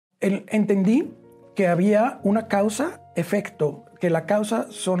Entendí que había una causa-efecto, que la causa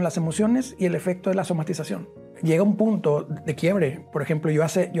son las emociones y el efecto es la somatización. Llega un punto de quiebre. Por ejemplo, yo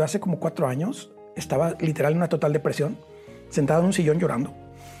hace como 4 años estaba literal en una total depresión, sentado en un sillón llorando.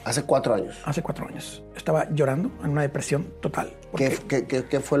 ¿Hace 4 años? Hace 4 años. Estaba llorando en una depresión total.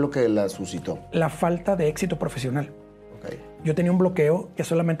 ¿Qué fue lo que la suscitó? La falta de éxito profesional. Okay. Yo tenía un bloqueo que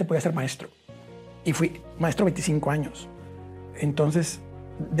solamente podía ser maestro. Y fui maestro 25 años. Entonces,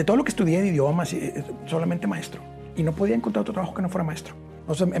 de todo lo que estudié de idiomas, solamente maestro. Y no podía encontrar otro trabajo que no fuera maestro.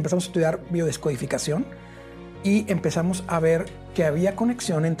 Entonces empezamos a estudiar biodescodificación y empezamos a ver que había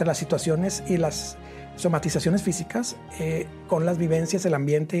conexión entre las situaciones y las somatizaciones físicas con las vivencias, el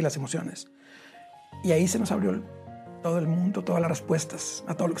ambiente y las emociones. Y ahí se nos abrió todo el mundo, todas las respuestas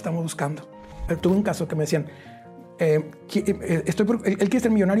a todo lo que estamos buscando. Tuve un caso que me decían, él quiere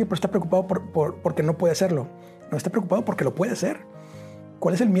ser millonario, pero está preocupado porque no puede hacerlo. No, está preocupado porque lo puede hacer.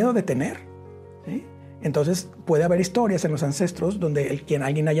 ¿Cuál es el miedo de tener? ¿Sí? Entonces puede haber historias en los ancestros donde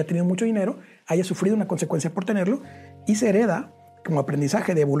alguien haya tenido mucho dinero, haya sufrido una consecuencia por tenerlo y se hereda como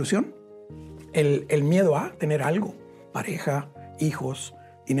aprendizaje de evolución el miedo a tener algo, pareja, hijos,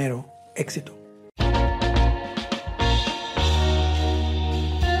 dinero, éxito.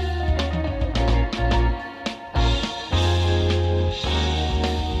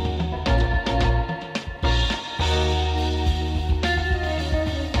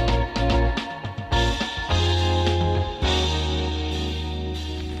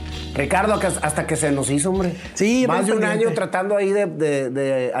 Ricardo, hasta que se nos hizo, hombre. Sí, más de un año tratando ahí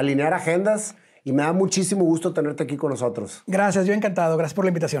de alinear agendas y me da muchísimo gusto tenerte aquí con nosotros. Gracias, yo encantado. Gracias por la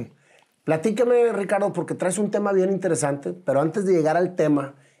invitación. Platícame, Ricardo, porque traes un tema bien interesante, pero antes de llegar al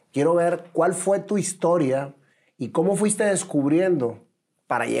tema, quiero ver cuál fue tu historia y cómo fuiste descubriendo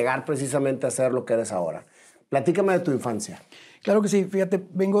para llegar precisamente a ser lo que eres ahora. Platícame de tu infancia. Claro que sí. Fíjate,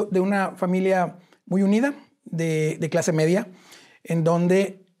 vengo de una familia muy unida, de clase media, en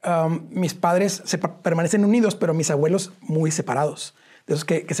donde mis padres permanecen unidos, pero mis abuelos muy separados. De esos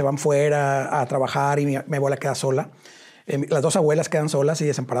que se van fuera a trabajar y mi abuela queda sola. Las 2 abuelas quedan solas y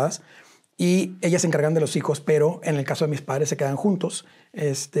desamparadas. Y ellas se encargan de los hijos, pero en el caso de mis padres se quedan juntos.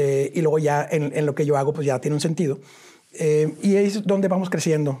 Y luego ya en lo que yo hago, pues ya tiene un sentido. Y es donde vamos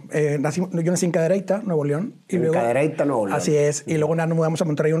creciendo. Yo nací en Cadereyta, Nuevo León. Y en Cadereyta, Nuevo León. Así es. Y luego nos mudamos a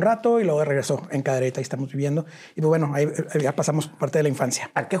Monterrey un rato y luego regresó en Cadereyta y estamos viviendo. Y pues bueno, ahí ya pasamos parte de la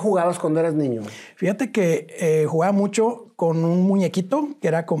infancia. ¿A qué jugabas cuando eras niño? Fíjate que jugaba mucho con un muñequito que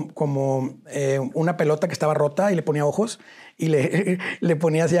era como una pelota que estaba rota y le ponía ojos y le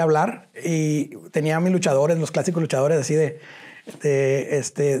ponía así a hablar. Y tenía mis luchadores, los clásicos luchadores así de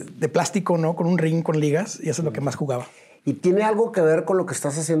plástico, ¿no? Con un ring, con ligas, y eso es lo que más jugaba. ¿Y tiene algo que ver con lo que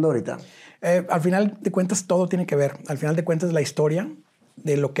estás haciendo ahorita? Al final de cuentas, todo tiene que ver. Al final de cuentas, la historia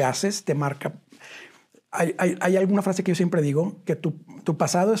de lo que haces te marca. Hay alguna frase que yo siempre digo, que tu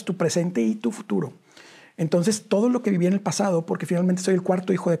pasado es tu presente y tu futuro. Entonces, todo lo que viví en el pasado, porque finalmente soy el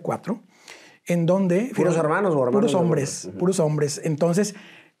 4º hijo de 4, en donde... ¿Puros hermanos o hermanos? Puros hombres, puros hombres. Entonces,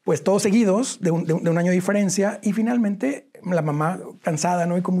 pues todos seguidos, de un año de diferencia, y finalmente la mamá cansada,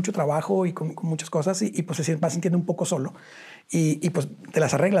 ¿no? Y con mucho trabajo y con muchas cosas, y pues se va sintiendo un poco solo. Y pues te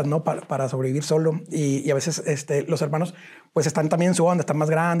las arreglas, ¿no? Para sobrevivir solo. Y a veces los hermanos pues están también en su onda, están más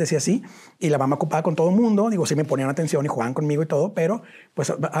grandes y así. Y la mamá ocupada con todo el mundo. Digo, sí me ponían atención y jugaban conmigo y todo, pero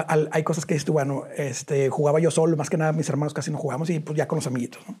pues hay cosas que dices tú, bueno, jugaba yo solo, más que nada mis hermanos casi no jugamos y pues ya con los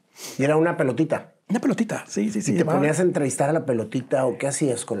amiguitos, ¿no? ¿Y era una pelotita? Una pelotita, sí. ¿Y te ponías a entrevistar a la pelotita o qué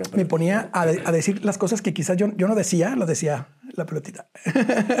hacías con la pelotita? Me ponía a decir las cosas que quizás yo no decía, las decía la pelotita.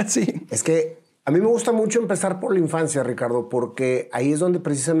 Sí. Es que a mí me gusta mucho empezar por la infancia, Ricardo, porque ahí es donde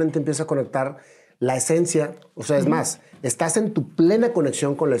precisamente empieza a conectar la esencia. O sea, es más, estás en tu plena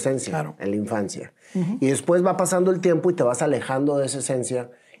conexión con la esencia, claro, en la infancia. Y después va pasando el tiempo y te vas alejando de esa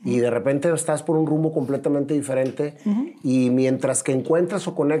esencia y de repente estás por un rumbo completamente diferente y mientras que encuentras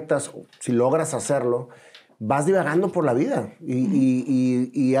o conectas, si logras hacerlo, vas divagando por la vida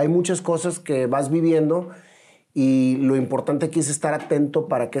y hay muchas cosas que vas viviendo. Y lo importante aquí es estar atento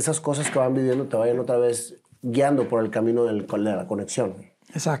para que esas cosas que van viviendo te vayan otra vez guiando por el camino de la conexión.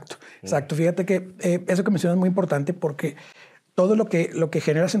 Exacto. Fíjate que eso que mencionas es muy importante porque todo lo que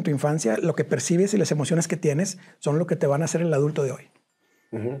generas en tu infancia, lo que percibes y las emociones que tienes son lo que te van a hacer el adulto de hoy.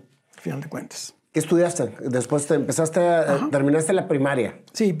 Al final de cuentas. ¿Qué estudiaste? Después terminaste la primaria.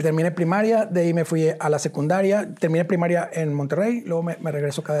 Sí, terminé primaria, de ahí me fui a la secundaria, terminé primaria en Monterrey, luego me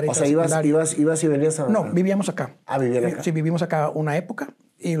regreso a Cadereyta. O sea, ibas y venías a... No, vivíamos acá. Ah, vivían acá. Sí, vivimos acá una época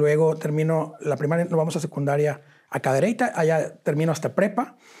y luego termino la primaria, nos vamos a secundaria a Cadereyta, allá termino hasta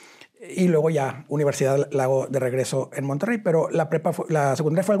prepa Y luego ya universidad la hago de regreso en Monterrey, pero la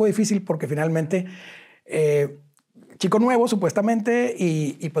secundaria fue algo difícil porque finalmente chico nuevo supuestamente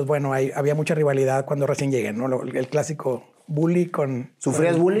y pues bueno, había mucha rivalidad cuando recién llegué, ¿no? El clásico bully con...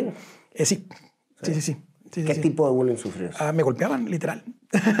 ¿Sufrías bullying? Sí. ¿Qué tipo de bullying sufrías? Me golpeaban, literal.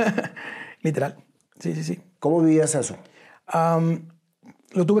 Literal. Sí. ¿Cómo vivías eso?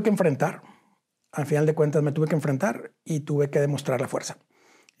 Lo tuve que enfrentar. Al final de cuentas me tuve que enfrentar y tuve que demostrar la fuerza.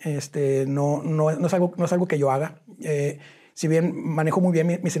 No es algo que yo haga. Si bien manejo muy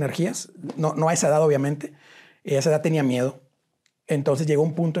bien mis energías, no a esa edad obviamente, a esa edad tenía miedo. Entonces llegó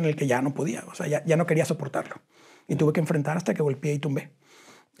un punto en el que ya no podía, o sea, ya no quería soportarlo. Y tuve que enfrentar hasta que golpeé y tumbé.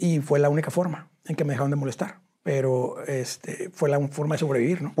 Y fue la única forma en que me dejaron de molestar. Pero fue la forma de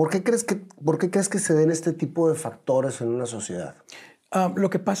sobrevivir, ¿no? ¿Por qué crees que se den este tipo de factores en una sociedad? Lo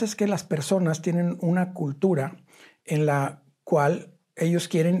que pasa es que las personas tienen una cultura en la cual ellos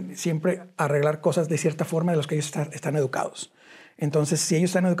quieren siempre arreglar cosas de cierta forma de los que ellos están educados. Entonces, si ellos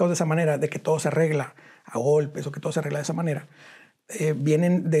están educados de esa manera, de que todo se arregla a golpes o que todo se arregla de esa manera,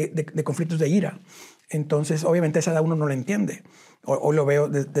 vienen de conflictos de ira. Entonces, obviamente, esa edad uno no la entiende. O lo veo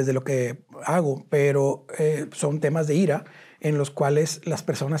desde lo que hago, pero son temas de ira en los cuales las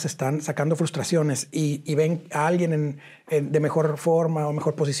personas están sacando frustraciones y ven a alguien de mejor forma o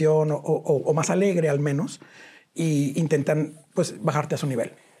mejor posición o más alegre al menos y intentan pues bajarte a su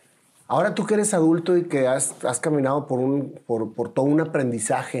nivel. Ahora tú que eres adulto y que has caminado por todo un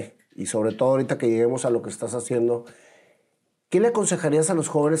aprendizaje y sobre todo ahorita que lleguemos a lo que estás haciendo, ¿qué le aconsejarías a los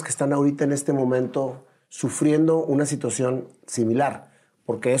jóvenes que están ahorita en este momento sufriendo una situación similar?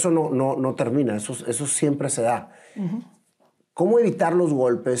 Porque eso no termina, eso siempre se da. Uh-huh. ¿Cómo evitar los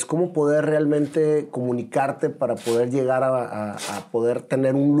golpes? ¿Cómo poder realmente comunicarte para poder llegar a poder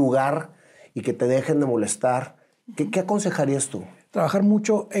tener un lugar y que te dejen de molestar? ¿Qué aconsejarías tú? Trabajar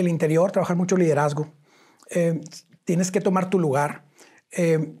mucho el interior, trabajar mucho el liderazgo. Tienes que tomar tu lugar.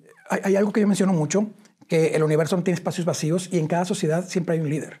 Hay algo que yo menciono mucho, que el universo no tiene espacios vacíos y en cada sociedad siempre hay un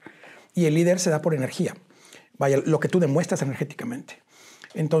líder. Y el líder se da por energía. Vaya, lo que tú demuestras energéticamente.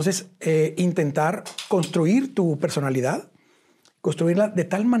 Entonces, intentar construir tu personalidad, construirla de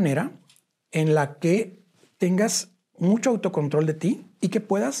tal manera en la que tengas mucho autocontrol de ti y que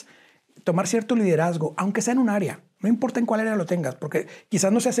puedas tomar cierto liderazgo, aunque sea en un área. No importa en cuál área lo tengas, porque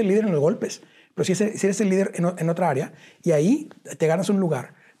quizás no seas el líder en los golpes, pero si eres el líder en otra área y ahí te ganas un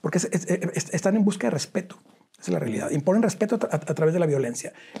lugar, porque están en busca de respeto. Esa es la realidad. Imponen respeto a través de la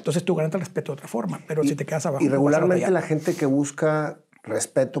violencia. Entonces tú ganas el respeto de otra forma, pero si te quedas abajo... Y regularmente la gente que busca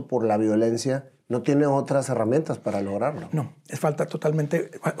respeto por la violencia no tiene otras herramientas para lograrlo. No, es falta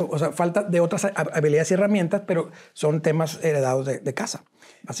totalmente... O sea, falta de otras habilidades y herramientas, pero son temas heredados de casa,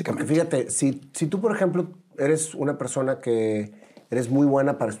 básicamente. Porque fíjate, si tú, por ejemplo, eres una persona que eres muy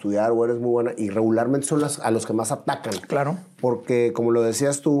buena para estudiar o eres muy buena, y regularmente son a los que más atacan. Claro. Porque, como lo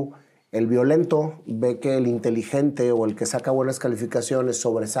decías tú, el violento ve que el inteligente o el que saca buenas calificaciones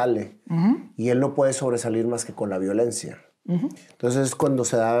sobresale, uh-huh, y él no puede sobresalir más que con la violencia. Uh-huh. Entonces es cuando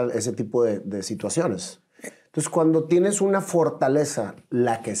se da ese tipo de situaciones. Entonces cuando tienes una fortaleza,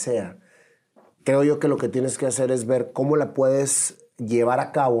 la que sea, creo yo que lo que tienes que hacer es ver cómo la puedes llevar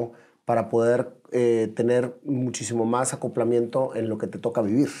a cabo para poder tener muchísimo más acoplamiento en lo que te toca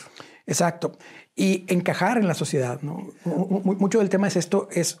vivir. Exacto. Y encajar en la sociedad, ¿no? Mucho del tema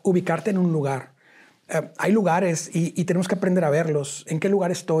es ubicarte en un lugar. Hay lugares y tenemos que aprender a verlos. ¿En qué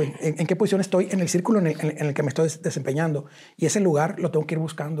lugar estoy? ¿En qué posición estoy en el círculo en el que me estoy desempeñando? Y ese lugar lo tengo que ir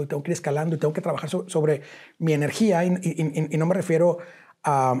buscando y tengo que ir escalando y tengo que trabajar sobre mi energía. Y no me refiero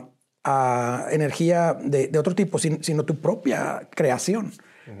a energía de otro tipo, sino tu propia creación.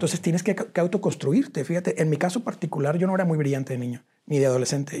 Entonces tienes que autoconstruirte. Fíjate, en mi caso particular, yo no era muy brillante de niño ni de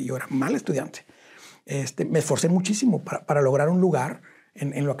adolescente. Yo era mal estudiante. Me esforcé muchísimo para lograr un lugar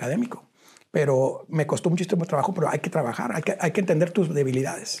en lo académico. Pero me costó muchísimo trabajo, pero hay que trabajar, hay que entender tus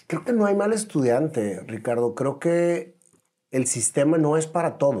debilidades. Creo que no hay mal estudiante, Ricardo. Creo que el sistema no es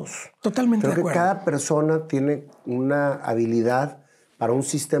para todos. Totalmente de acuerdo. Creo que cada persona tiene una habilidad para un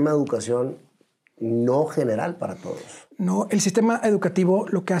sistema de educación no general para todos. No, el sistema educativo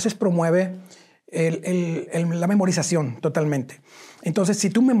lo que hace es promueve la memorización totalmente. Entonces, si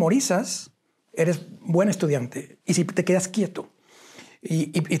tú memorizas, eres buen estudiante. Y si te quedas quieto.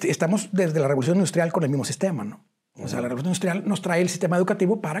 Y estamos desde la revolución industrial con el mismo sistema, ¿no? O sea, la revolución industrial nos trae el sistema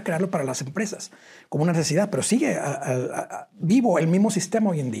educativo para crearlo para las empresas como una necesidad, pero sigue vivo el mismo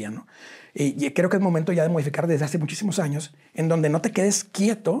sistema hoy en día, ¿no? Y creo que es momento ya de modificar desde hace muchísimos años, en donde no te quedes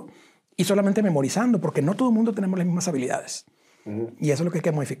quieto y solamente memorizando, porque no todo el mundo tenemos las mismas habilidades. Uh-huh. Y eso es lo que hay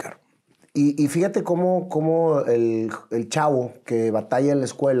que modificar. Y fíjate cómo el chavo que batalla en la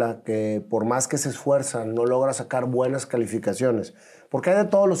escuela, que por más que se esfuerza, no logra sacar buenas calificaciones. Porque hay de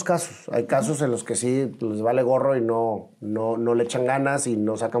todos los casos. Hay casos en los que sí les vale gorro y no le echan ganas y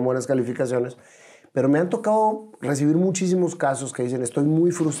no sacan buenas calificaciones. Pero me han tocado recibir muchísimos casos que dicen, estoy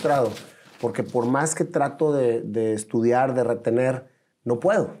muy frustrado porque por más que trato de estudiar, de retener, no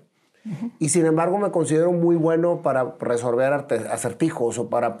puedo. Y sin embargo me considero muy bueno para resolver acertijos o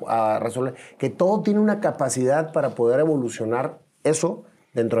para resolver... Que todo tiene una capacidad para poder evolucionar eso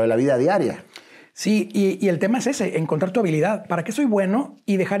dentro de la vida diaria. Sí, y el tema es ese, encontrar tu habilidad. ¿Para qué soy bueno?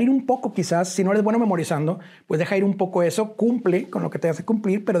 Y dejar ir un poco quizás, si no eres bueno memorizando, pues deja ir un poco eso, cumple con lo que te hace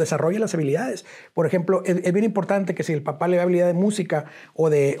cumplir, pero desarrolla las habilidades. Por ejemplo, es bien importante que si el papá le da habilidad de música o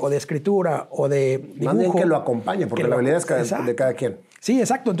de escritura o de dibujo... Más bien que lo acompañe, porque la habilidad es de cada quien. Sí,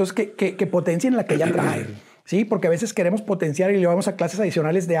 exacto. Entonces, que potencien la que ya trae. Sí, porque a veces queremos potenciar y le vamos a clases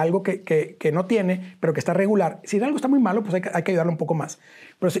adicionales de algo que no tiene, pero que está regular. Si algo está muy malo, pues hay que ayudarlo un poco más.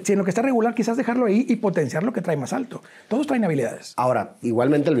 Pero si en lo que está regular, quizás dejarlo ahí y potenciar lo que trae más alto. Todos traen habilidades. Ahora,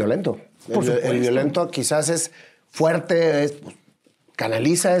 igualmente el violento. El violento quizás es fuerte, pues,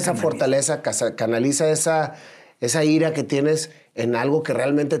 canaliza esa fortaleza, canaliza esa ira que tienes en algo que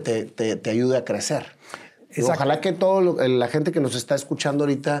realmente te ayude a crecer. Ojalá que toda la gente que nos está escuchando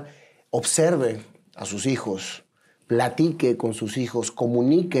ahorita observe a sus hijos, platique con sus hijos,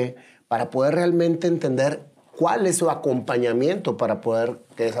 comunique para poder realmente entender cuál es su acompañamiento para poder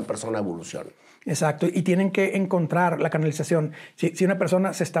que esa persona evolucione. Exacto, y tienen que encontrar la canalización. Si una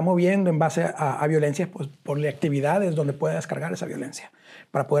persona se está moviendo en base a violencia, pues ponle actividades donde pueda descargar esa violencia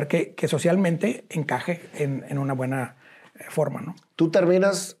para poder que socialmente encaje en una buena forma, ¿no? Tú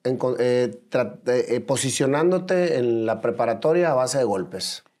terminas posicionándote en la preparatoria a base de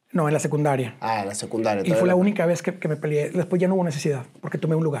golpes. No, en la secundaria. En la secundaria. Y fue la única vez que me peleé. Después ya no hubo necesidad, porque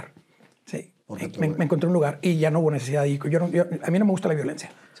tomé un lugar. Sí, me encontré un lugar y ya no hubo necesidad. Y a mí no me gusta la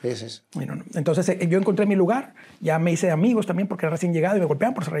violencia. Sí. No. Entonces yo encontré mi lugar, ya me hice amigos también porque era recién llegado y me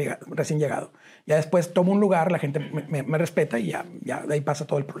golpeaban por ser recién llegado. Ya después tomo un lugar, la gente me respeta y ya de ahí pasa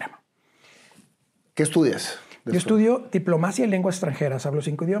todo el problema. ¿Qué estudias? Yo estudio diplomacia y lenguas extranjeras. Hablo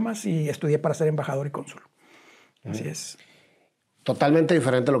 5 idiomas y estudié para ser embajador y cónsul. Así es. Totalmente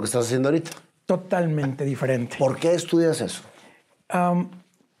diferente a lo que estás haciendo ahorita. Totalmente diferente. ¿Por qué estudias eso?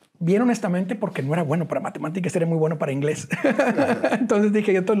 Bien honestamente, porque no era bueno para matemáticas, era muy bueno para inglés. Entonces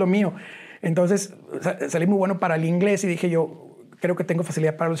dije, esto es lo mío. Entonces salí muy bueno para el inglés y dije yo, creo que tengo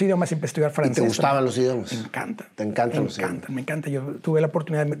facilidad para los idiomas y empecé a estudiar francés. ¿Y te gustaban los idiomas? Me encantan. ¿Te encantan los idiomas? Me encanta. Yo tuve la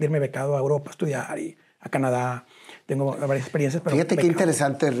oportunidad de irme becado a Europa a estudiar y a Canadá. Tengo varias experiencias. Pero fíjate qué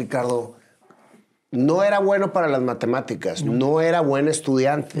interesante, Ricardo. No era bueno para las matemáticas, no era buen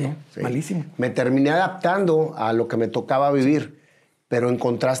estudiante. No, ¿sí? Malísimo. Me terminé adaptando a lo que me tocaba vivir, pero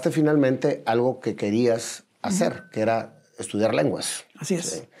encontraste finalmente algo que querías hacer, que era estudiar lenguas. Así es.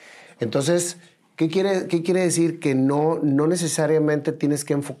 ¿Sí? Entonces, ¿qué quiere decir? Que no necesariamente tienes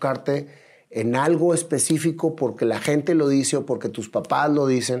que enfocarte en algo específico porque la gente lo dice o porque tus papás lo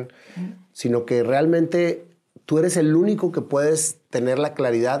dicen, sino que realmente tú eres el único que puedes tener la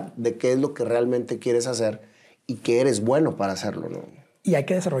claridad de qué es lo que realmente quieres hacer y que eres bueno para hacerlo, ¿no? Y hay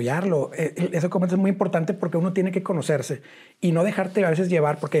que desarrollarlo. Eso es muy importante porque uno tiene que conocerse y no dejarte a veces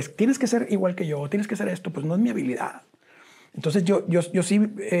llevar porque tienes que ser igual que yo, tienes que ser esto, pues no es mi habilidad. Entonces yo sí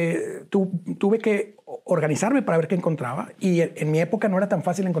tuve que organizarme para ver qué encontraba y en mi época no era tan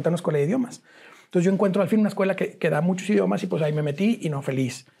fácil encontrar una escuela de idiomas. Entonces yo encuentro al fin una escuela que da muchos idiomas y pues ahí me metí y no,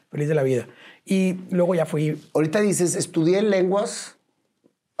 feliz de la vida. Y luego ya fui... Ahorita dices, estudié lenguas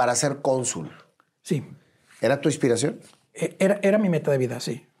para ser cónsul. Sí. ¿Era tu inspiración? Era mi meta de vida,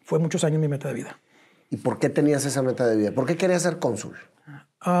 sí. Fue muchos años mi meta de vida. ¿Y por qué tenías esa meta de vida? ¿Por qué querías ser cónsul?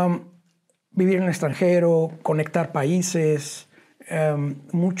 Vivir en el extranjero, conectar países,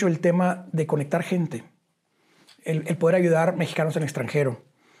 mucho el tema de conectar gente. El poder ayudar mexicanos en el extranjero,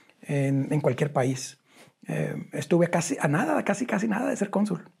 en cualquier país. Estuve casi nada de ser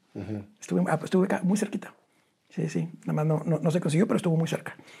cónsul. Estuve muy cerquita. Sí. Nada más no se consiguió, pero estuvo muy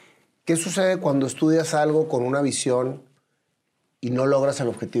cerca. ¿Qué sucede cuando estudias algo con una visión y no logras el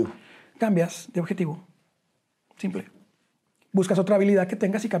objetivo? Cambias de objetivo. Simple. Buscas otra habilidad que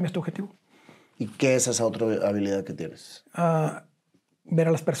tengas y cambias tu objetivo. ¿Y qué es esa otra habilidad que tienes? Ver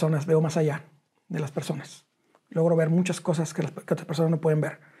a las personas. Veo más allá de las personas. Logro ver muchas cosas que otras personas no pueden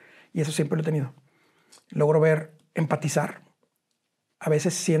ver. Y eso siempre lo he tenido. Logro empatizar. A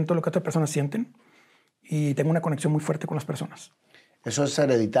veces siento lo que otras personas sienten y tengo una conexión muy fuerte con las personas. ¿Eso es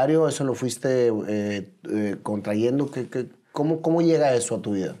hereditario? ¿Eso lo fuiste contrayendo? ¿Cómo llega eso a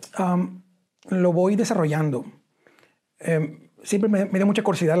tu vida? Lo voy desarrollando. siempre me dio mucha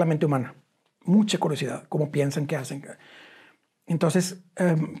curiosidad la mente humana. Mucha curiosidad, cómo piensan, qué hacen. Entonces,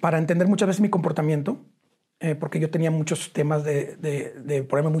 para entender muchas veces mi comportamiento, porque yo tenía muchos temas de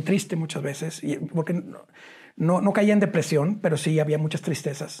ponerme muy triste muchas veces, y porque no caía en depresión, pero sí había muchas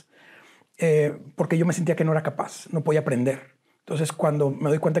tristezas, porque yo me sentía que no era capaz, no podía aprender. Entonces, cuando me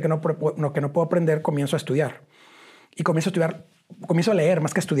doy cuenta que no puedo aprender, comienzo a estudiar. Y comienzo a leer,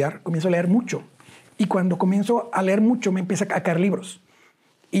 más que estudiar, comienzo a leer mucho. Y cuando comienzo a leer mucho, me empieza a caer libros.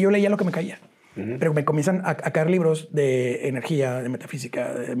 Y yo leía lo que me caía. Pero me comienzan a caer libros de energía, de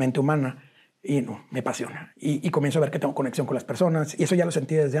metafísica, de mente humana, y no, me apasiona. Y comienzo a ver que tengo conexión con las personas, y eso ya lo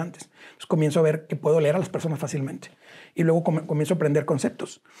sentí desde antes. Entonces comienzo a ver que puedo leer a las personas fácilmente. Y luego comienzo a aprender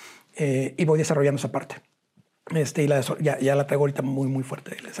conceptos, y voy desarrollando esa parte. Y ya la traigo ahorita muy, muy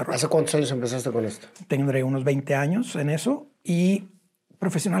fuerte. El desarrollo. ¿Hace cuántos años empezaste con esto? Tendré unos 20 años en eso, y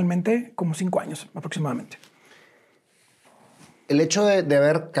profesionalmente como 5 años aproximadamente. El hecho de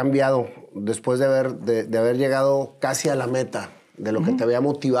haber cambiado, después de haber llegado casi a la meta de lo que te había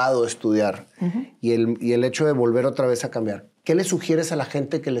motivado a estudiar, y el hecho de volver otra vez a cambiar, ¿qué le sugieres a la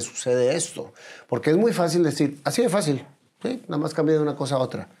gente que le sucede esto? Porque es muy fácil decir, así de fácil, ¿sí? Nada más cambia de una cosa a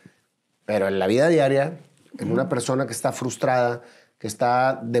otra. Pero en la vida diaria, en una persona que está frustrada, que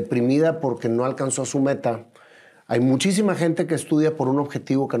está deprimida porque no alcanzó su meta, hay muchísima gente que estudia por un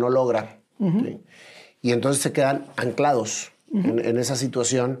objetivo que no logra, ¿sí? Y entonces se quedan anclados en esa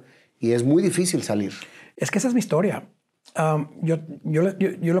situación, y es muy difícil salir. Es que esa es mi historia. Yo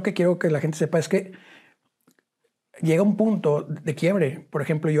lo que quiero que la gente sepa es que llega un punto de quiebre. Por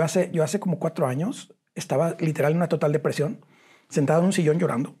ejemplo, yo hace como 4 años estaba literal en una total depresión, sentado en un sillón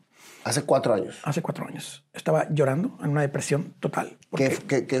llorando. ¿Hace 4 años? Hace 4 años. Estaba llorando en una depresión total.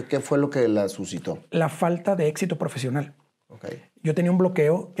 ¿Qué fue lo que la suscitó? La falta de éxito profesional. Okay. Yo tenía un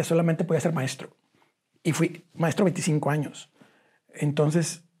bloqueo que solamente podía ser maestro. Y fui maestro 25 años.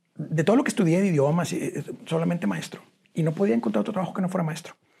 Entonces, de todo lo que estudié de idiomas, solamente maestro. Y no podía encontrar otro trabajo que no fuera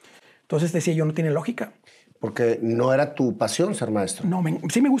maestro. Entonces decía yo, no tiene lógica. Porque no era tu pasión ser maestro. No,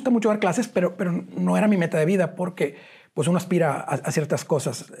 sí me gusta mucho dar clases, pero no era mi meta de vida, porque pues uno aspira a ciertas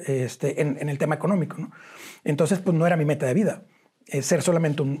cosas en el tema económico, ¿no? Entonces, pues no era mi meta de vida, ser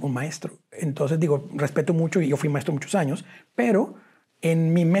solamente un maestro. Entonces, digo, respeto mucho, y yo fui maestro muchos años, pero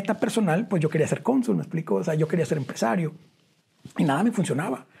en mi meta personal, pues yo quería ser cónsul, ¿me explico? O sea, yo quería ser empresario. Y nada me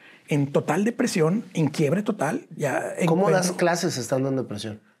funcionaba. En total depresión, en quiebre total. ¿Cómo das clases estando en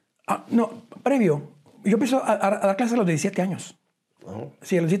depresión? No, previo. Yo empecé a dar clases a los 17 años.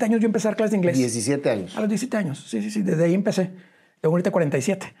 Sí, a los 17 años yo empecé a dar clases de inglés. 17 años. A los 17 años, sí, desde ahí empecé. Tengo ahorita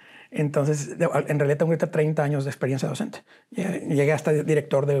 47. Entonces, en realidad tengo ahorita 30 años de experiencia docente. Llegué hasta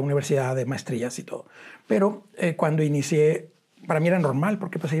director de universidad, de maestrías y todo. Pero cuando inicié, para mí era normal,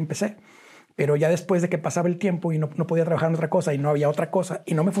 porque pues ahí empecé. Pero ya después de que pasaba el tiempo y no podía trabajar en otra cosa, y no había otra cosa,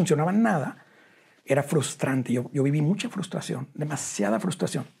 y no me funcionaba nada, era frustrante. Yo viví mucha frustración, demasiada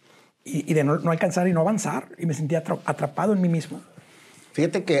frustración. Y de no alcanzar y no avanzar. Y me sentía atrapado en mí mismo.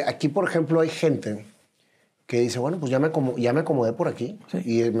 Fíjate que aquí, por ejemplo, hay gente que dice, bueno, pues ya me acomodé por aquí, sí,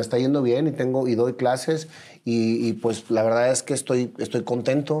 y me está yendo bien, y doy clases, y pues la verdad es que estoy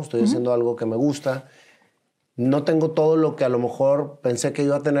contento, estoy haciendo algo que me gusta. No tengo todo lo que a lo mejor pensé que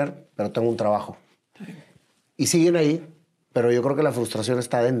iba a tener, pero tengo un trabajo. Sí. Y siguen ahí, pero yo creo que la frustración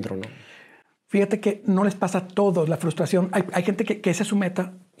está adentro, ¿no? Fíjate que no les pasa a todos la frustración. Hay gente que esa es su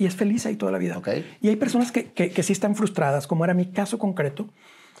meta y es feliz ahí toda la vida. Okay. Y hay personas que sí están frustradas, como era mi caso concreto,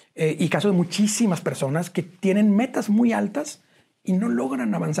 y caso de muchísimas personas que tienen metas muy altas y no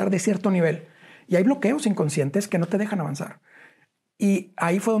logran avanzar de cierto nivel. Y hay bloqueos inconscientes que no te dejan avanzar. Y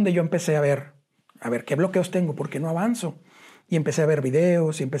ahí fue donde yo empecé a ver qué bloqueos tengo, por qué no avanzo. Y empecé a ver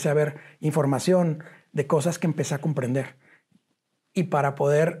videos y empecé a ver información de cosas que empecé a comprender. Y para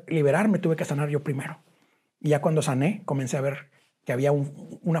poder liberarme tuve que sanar yo primero. Y ya cuando sané, comencé a ver que había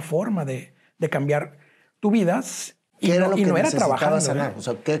una forma de cambiar tu vida. ¿Qué era lo que no era necesitaba trabajando, sanar? O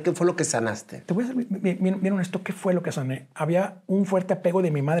sea, ¿qué fue lo que sanaste? Te voy a ser bien honesto, ¿qué fue lo que sané? Había un fuerte apego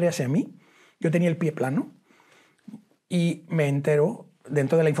de mi madre hacia mí. Yo tenía el pie plano. Y me entero,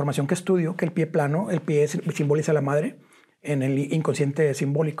 dentro de la información que estudio, que el pie plano, el pie simboliza a la madre en el inconsciente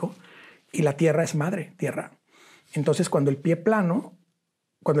simbólico, y la tierra es madre, tierra. Entonces, cuando el pie es plano,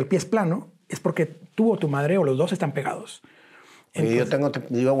 es porque tú o tu madre o los dos están pegados. Entonces,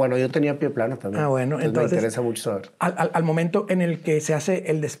 yo tenía pie plano también. Entonces me interesa mucho saber. Al momento en el que se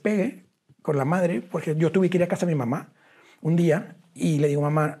hace el despegue con la madre, porque yo tuve que ir a casa de mi mamá un día y le digo,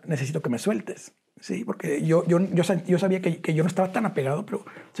 mamá, necesito que me sueltes. Sí, porque yo sabía que yo no estaba tan apegado, pero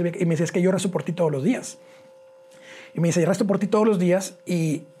sabía y me decía, es que yo rezo por ti todos los días. Y me dice, yo rezo por ti todos los días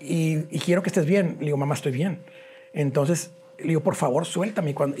y quiero que estés bien. Le digo, mamá, estoy bien. Entonces Le digo, por favor,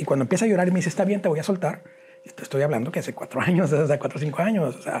 suéltame. Y cuando empieza a llorar y me dice, está bien, te voy a soltar. Estoy hablando que hace 4 años, hace 4 o 5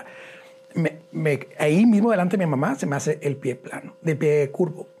 años. O sea, ahí mismo delante de mi mamá se me hace el pie plano, de pie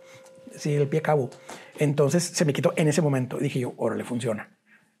curvo. Sí, el pie cabo. Entonces se me quitó en ese momento. Dije yo, órale, funciona.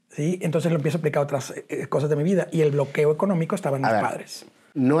 ¿Sí? Entonces lo empiezo a aplicar a otras cosas de mi vida. Y el bloqueo económico estaba en mis padres.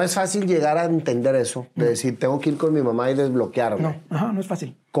 No es fácil llegar a entender eso, de decir, tengo que ir con mi mamá y desbloquearme. No, no es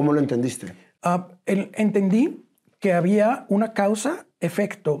fácil. ¿Cómo lo entendiste? Entendí que había una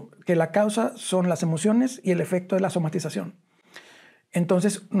causa-efecto, que la causa son las emociones y el efecto es la somatización.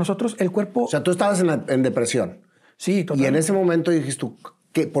 Entonces, nosotros, el cuerpo... O sea, tú estabas en depresión. Sí, totalmente. Y en ese momento dijiste tú,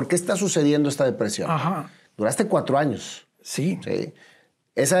 ¿por qué está sucediendo esta depresión? Ajá. Duraste 4 años. Sí. Sí.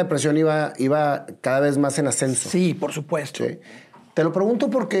 Esa depresión iba cada vez más en ascenso. Sí, por supuesto. Sí. Te lo pregunto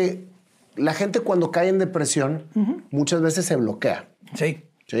porque la gente cuando cae en depresión muchas veces se bloquea. Sí.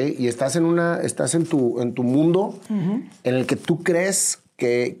 ¿Sí? Y estás en tu mundo en el que tú crees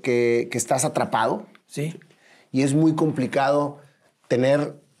que estás atrapado. Sí. Y es muy complicado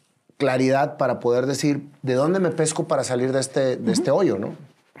tener claridad para poder decir de dónde me pesco para salir de este hoyo, ¿no?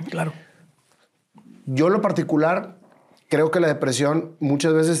 Claro. Yo en lo particular creo que la depresión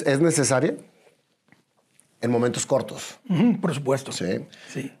muchas veces es necesaria en momentos cortos. Por supuesto. Sí.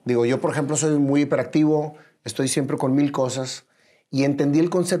 Sí. Digo, yo por ejemplo soy muy hiperactivo, estoy siempre con 1000 cosas y entendí el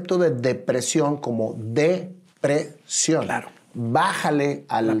concepto de depresión como depresión. Claro. Bájale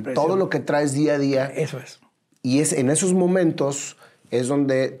todo lo que traes día a día. Eso es. Y en esos momentos es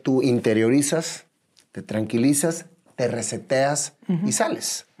donde tú interiorizas, te tranquilizas, te reseteas y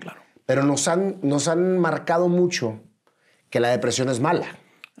sales. Claro. Pero nos han marcado mucho que la depresión es mala,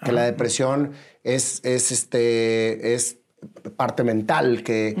 que la depresión es parte mental,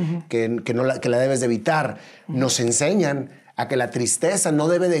 que la debes de evitar. Nos enseñan a que la tristeza no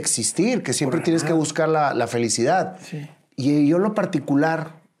debe de existir, que siempre tienes que buscar la felicidad. Sí. Y yo en lo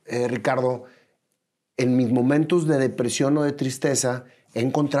particular, Ricardo, en mis momentos de depresión o de tristeza, he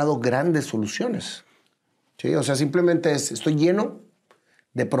encontrado grandes soluciones. ¿Sí? O sea, simplemente estoy lleno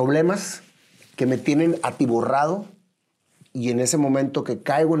de problemas que me tienen atiborrado y en ese momento que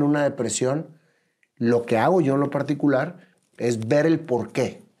caigo en una depresión, lo que hago yo en lo particular es ver el por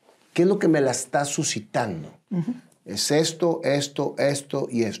qué. ¿Qué es lo que me la está suscitando? Es esto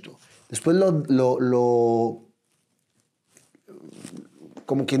y esto. Después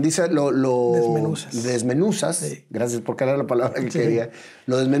como quien dice, lo desmenuzas. Sí. Gracias por crear la palabra que quería.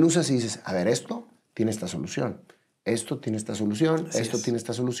 Lo desmenuzas y dices, a ver, esto tiene esta solución. Esto tiene esta solución. Esto tiene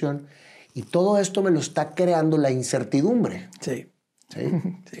esta solución. Y todo esto me lo está creando la incertidumbre. Sí. ¿Sí?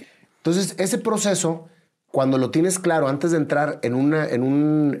 Sí. Entonces, ese proceso, cuando lo tienes claro, antes de entrar en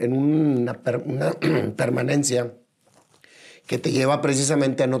una permanencia que te lleva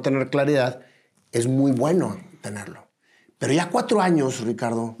precisamente a no tener claridad, es muy bueno tenerlo. Pero ya 4 años,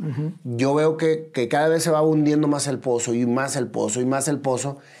 Ricardo, yo veo que cada vez se va hundiendo más el pozo y más el pozo y más el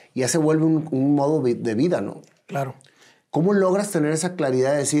pozo y ya se vuelve un modo de vida, ¿no? Claro. ¿Cómo logras tener esa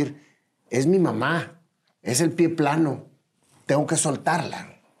claridad de decir, es mi mamá, es el pie plano, tengo que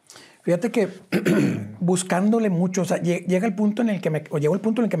soltarla? Fíjate que buscándole mucho, o sea, llegó el punto en el que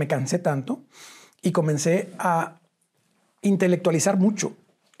me cansé tanto y comencé a intelectualizar mucho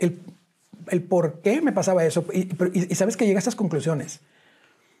el por qué me pasaba eso. Y sabes que llegué a estas conclusiones.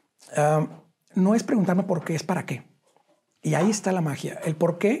 No es preguntarme por qué, es para qué. Y ahí está la magia. El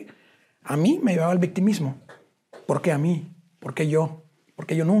por qué a mí me llevaba al victimismo. ¿Por qué a mí? ¿Por qué yo? ¿Por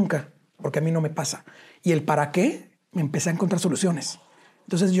qué yo nunca? ¿Por qué a mí no me pasa? Y el para qué me empecé a encontrar soluciones.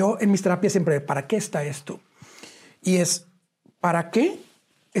 Entonces yo en mis terapias siempre, ¿para qué está esto? Y es, ¿para qué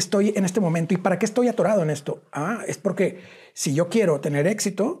estoy en este momento? ¿Y para qué estoy atorado en esto? Es porque si yo quiero tener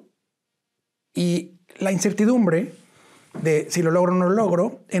éxito y la incertidumbre de si lo logro o no lo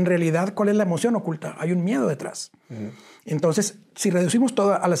logro, en realidad, ¿cuál es la emoción oculta? Hay un miedo detrás. Entonces, si reducimos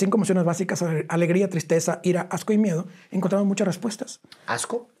todo a las 5 emociones básicas, alegría, tristeza, ira, asco y miedo, encontramos muchas respuestas.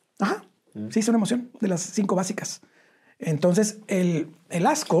 ¿Asco? Ajá. Sí, es una emoción de las 5 básicas. Entonces, el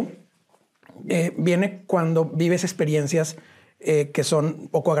asco viene cuando vives experiencias que son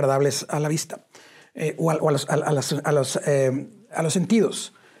poco agradables a la vista o a los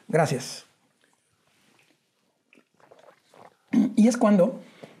sentidos. Gracias. Y es cuando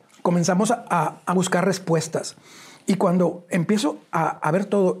comenzamos a buscar respuestas. Y cuando empiezo a ver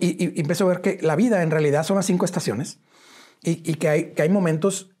todo y empiezo a ver que la vida en realidad son las 5 estaciones y que hay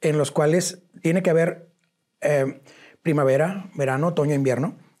momentos en los cuales tiene que haber primavera, verano, otoño,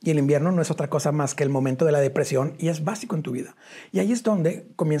 invierno. Y el invierno no es otra cosa más que el momento de la depresión y es básico en tu vida. Y ahí es donde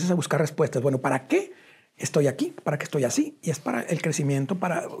comienzas a buscar respuestas. Bueno, ¿para qué estoy aquí, para qué estoy así. Y es para el crecimiento,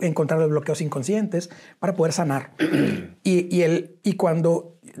 para encontrar los bloqueos inconscientes, para poder sanar. y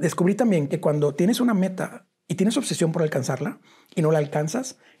cuando descubrí también que cuando tienes una meta y tienes obsesión por alcanzarla y no la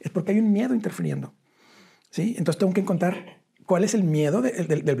alcanzas, es porque hay un miedo interfiriendo. ¿Sí? Entonces tengo que encontrar cuál es el miedo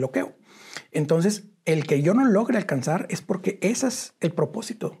del bloqueo. Entonces, el que yo no logre alcanzar es porque ese es el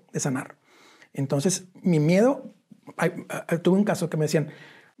propósito de sanar. Entonces, mi miedo... tuve un caso que me decían,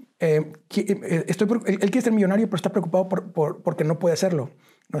 él quiere ser millonario, pero está preocupado porque no puede hacerlo.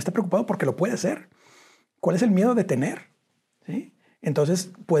 No, está preocupado porque lo puede hacer. ¿Cuál es el miedo de tener? ¿Sí?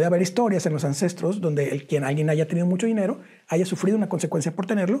 Entonces, puede haber historias en los ancestros donde alguien haya tenido mucho dinero, haya sufrido una consecuencia por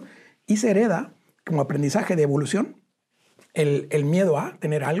tenerlo y se hereda como aprendizaje de evolución el miedo a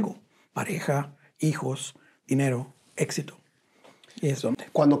tener algo, pareja, hijos, dinero, éxito. Y es donde.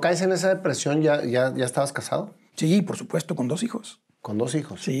 Cuando caes en esa depresión, ¿ya estabas casado? Sí, por supuesto, con 2 hijos. ¿Con 2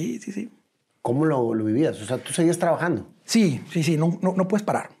 hijos? Sí, sí, sí. ¿Cómo lo vivías? O sea, ¿tú seguías trabajando? Sí, no puedes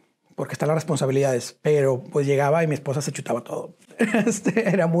parar porque están las responsabilidades, pero pues llegaba y mi esposa se chutaba todo.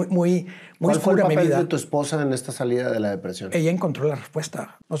 Era muy ¿Cuál fue el oscura mi papel vida. de tu esposa en esta salida de la depresión? Ella encontró la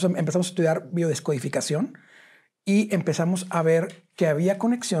respuesta. Nosotros empezamos a estudiar biodescodificación y empezamos a ver que había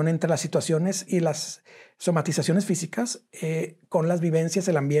conexión entre las situaciones y las somatizaciones físicas con las vivencias,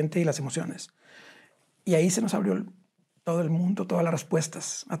 el ambiente y las emociones. Y ahí se nos abrió todo el mundo, todas las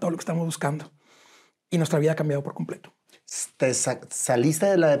respuestas a todo lo que estamos buscando. Y nuestra vida ha cambiado por completo. ¿Saliste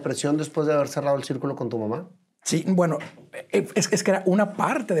de la depresión después de haber cerrado el círculo con tu mamá? Sí, bueno, es que era una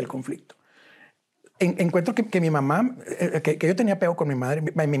parte del conflicto. Encuentro que mi mamá, que yo tenía apego con mi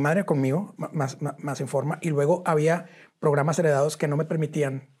madre conmigo, más en forma, y luego había programas heredados que no me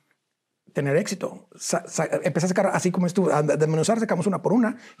permitían tener éxito. Empecé a sacar, así como estuvo, a desmenuzar, sacamos una por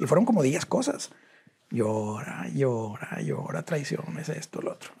una, y fueron como 10 cosas. Llora, traiciones, esto,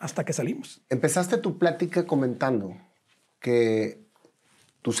 lo otro, hasta que salimos. Empezaste tu plática comentando que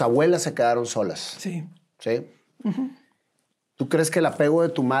tus abuelas se quedaron solas. Sí. ¿Sí? ¿Tú crees que el apego de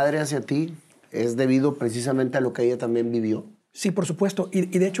tu madre hacia ti es debido precisamente a lo que ella también vivió? Sí, por supuesto. Y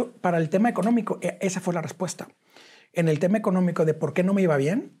de hecho, para el tema económico, esa fue la respuesta. En el tema económico de por qué no me iba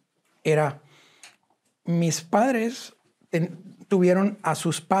bien, era mis padres tuvieron a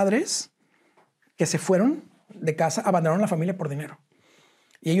sus padres que se fueron de casa, abandonaron la familia por dinero.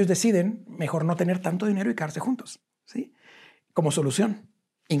 Y ellos deciden mejor no tener tanto dinero y quedarse juntos, ¿sí? Como solución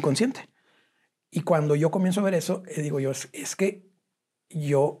inconsciente. Y cuando yo comienzo a ver eso, digo yo, es que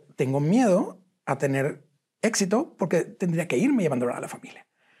yo tengo miedo a tener éxito porque tendría que irme y abandonar a la familia.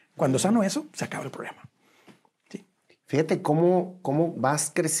 Cuando sano eso, se acaba el problema. ¿Sí? Fíjate cómo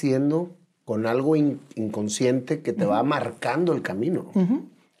vas creciendo con algo inconsciente que te va marcando el camino.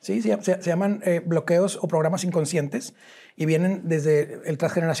 Sí, se llaman bloqueos o programas inconscientes y vienen desde el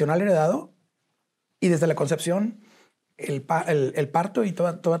transgeneracional heredado y desde la concepción, el parto y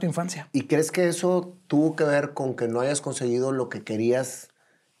toda tu infancia. ¿Y crees que eso tuvo que ver con que no hayas conseguido lo que querías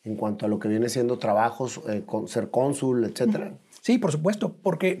en cuanto a lo que viene siendo trabajos, ser cónsul, etcétera? Sí, por supuesto,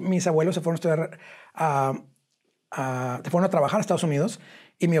 porque mis abuelos se fueron a estudiar se fueron a trabajar a Estados Unidos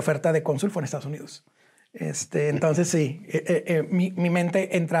y mi oferta de cónsul fue en Estados Unidos. Entonces sí, mi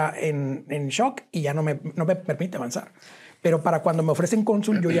mente entra en shock y ya no me permite avanzar. Pero para cuando me ofrecen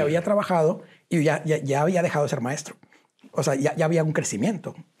cónsul, yo ya había trabajado y ya había dejado de ser maestro. O sea, ya había un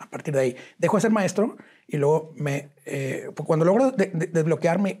crecimiento a partir de ahí. Dejo de ser maestro y luego cuando logro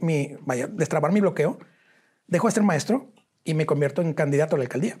desbloquear destrabar mi bloqueo, dejo de ser maestro y me convierto en candidato a la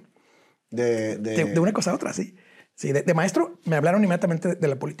alcaldía. De una cosa a otra, sí. Sí, de maestro me hablaron inmediatamente de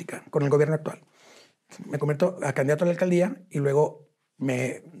la política con el gobierno actual. Me convierto a candidato a la alcaldía y luego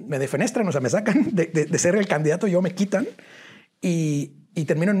me defenestran, o sea, me sacan de ser el candidato, yo me quitan y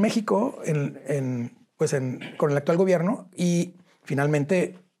termino en México con el actual gobierno y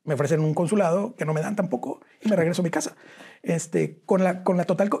finalmente me ofrecen un consulado que no me dan tampoco y me regreso a mi casa. Con la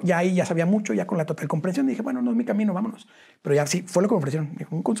total, ya ahí ya sabía mucho, ya con la total comprensión dije, bueno, no es mi camino, vámonos. Pero ya sí, fue lo que me ofrecieron.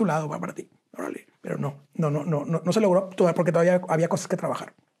 Dijo, un consulado va para ti. Órale. Pero no se logró porque todavía había cosas que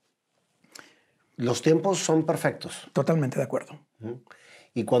trabajar. Los tiempos son perfectos. Totalmente de acuerdo.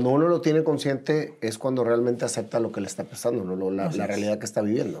 Y cuando uno lo tiene consciente es cuando realmente acepta lo que le está pasando, ¿no? la realidad que está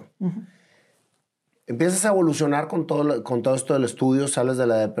viviendo. Empiezas a evolucionar con todo esto del estudio, sales de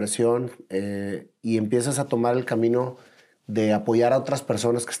la depresión y empiezas a tomar el camino de apoyar a otras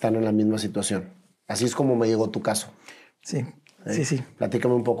personas que están en la misma situación. Así es como me llegó tu caso. Sí, sí.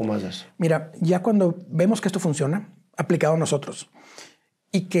 Platícame un poco más de eso. Mira, ya cuando vemos que esto funciona, aplicado a nosotros,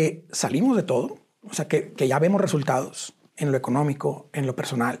 y que salimos de todo, o sea, que ya vemos resultados en lo económico, en lo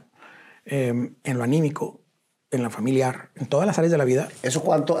personal, en lo anímico, en la familiar, en todas las áreas de la vida. ¿Hace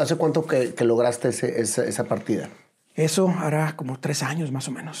cuánto que lograste esa partida? Eso hará como 3 años más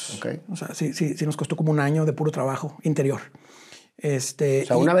o menos. Okay. O sea, sí nos costó como 1 año de puro trabajo interior. O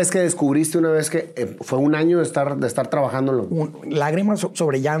sea, una vez que descubriste, fue 1 año de estar trabajándolo. Lágrimas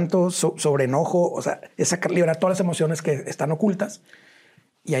sobre llanto, sobre enojo, o sea, es liberar todas las emociones que están ocultas.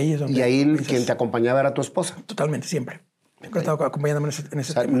 Y ahí es donde... Y ahí quien te acompañaba era tu esposa. Totalmente, siempre. Siempre he estado acompañándome en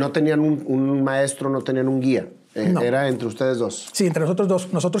ese tema. No tenían un maestro, no tenían un guía. No. Era entre ustedes dos. Sí, entre nosotros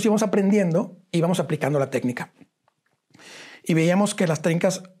dos. Nosotros íbamos aprendiendo, íbamos aplicando la técnica. Y veíamos que las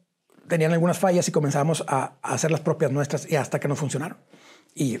técnicas tenían algunas fallas y comenzábamos a hacer las propias nuestras y hasta que nos funcionaron.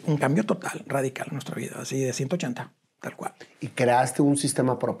 Y un cambio total, radical en nuestra vida, así de 180, tal cual. ¿Y creaste un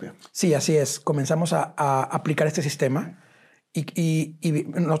sistema propio? Sí, así es. Comenzamos a aplicar este sistema y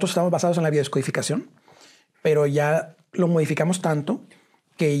nosotros estamos basados en la biodescodificación, pero ya lo modificamos tanto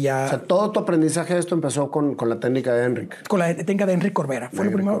que ya... O sea, todo tu aprendizaje de esto empezó con la técnica de Enric. Con la técnica de Enric Corbera. Fue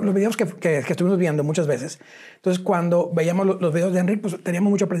lo primero, los videos que estuvimos viendo muchas veces. Entonces, cuando veíamos los videos de Enric, pues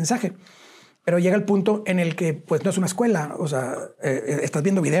teníamos mucho aprendizaje. Pero llega el punto en el que pues no es una escuela. O sea, estás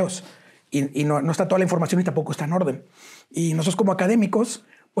viendo videos y no está toda la información y tampoco está en orden. Y nosotros como académicos,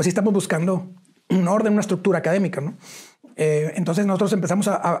 pues sí estamos buscando un orden, una estructura académica, ¿no? Entonces nosotros empezamos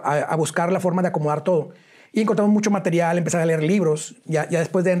a buscar la forma de acomodar todo. Y encontramos mucho material, empezar a leer libros. Ya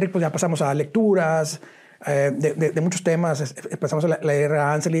después de Enric, pues ya pasamos a lecturas de muchos temas. Empezamos a leer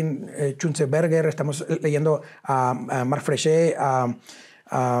a Anselin Schunzenberger, estamos leyendo a Marc Frechet, a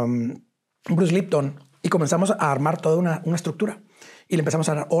Bruce Lipton, y comenzamos a armar toda una estructura. Y le empezamos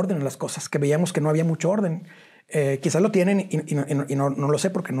a dar orden a las cosas, que veíamos que no había mucho orden. Quizás lo tienen y no lo sé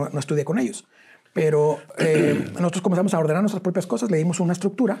porque no estudié con ellos. Pero nosotros comenzamos a ordenar nuestras propias cosas, le dimos una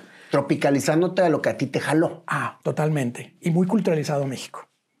estructura. Tropicalizándote a lo que a ti te jaló. Totalmente. Y muy culturalizado México.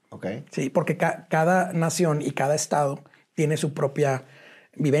 Ok. Sí, porque cada nación y cada estado tiene su propia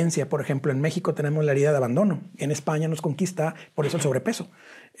vivencia. Por ejemplo, en México tenemos la herida de abandono. En España nos conquista por eso el sobrepeso.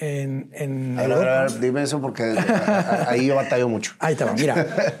 A ver, dime eso porque ahí yo batallo mucho. Ahí te va, mira.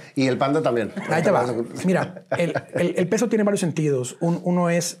 Y el panda también. Ahí te va. Mira, el peso tiene varios sentidos. Uno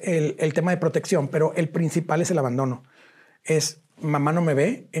es el tema de protección, pero el principal es el abandono. Es mamá no me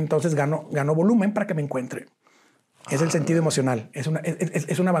ve, entonces gano volumen para que me encuentre. Es el sentido emocional.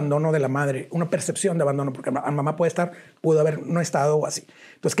 Es un abandono de la madre, una percepción de abandono, porque mamá pudo haber no estado o así.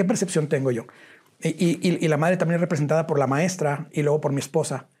 Entonces, ¿qué percepción tengo yo? Y la madre también es representada por la maestra y luego por mi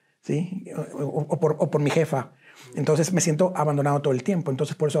esposa, ¿sí? O por mi jefa. Entonces me siento abandonado todo el tiempo.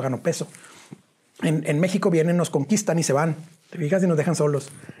 Entonces por eso gano peso. En México vienen, nos conquistan y se van. Te fijas y nos dejan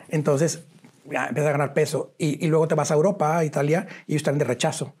solos. Entonces ya empiezas a ganar peso. Y luego te vas a Europa, a Italia, y ellos están de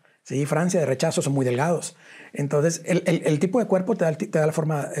rechazo. ¿Sí? Francia de rechazo, son muy delgados. Entonces el tipo de cuerpo te da la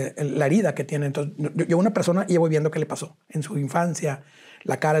forma, la herida que tiene. Entonces yo una persona y voy viendo qué le pasó en su infancia.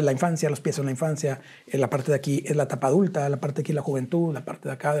 La cara es la infancia, los pies son la infancia, la parte de aquí es la etapa adulta, la parte de aquí es la juventud, la parte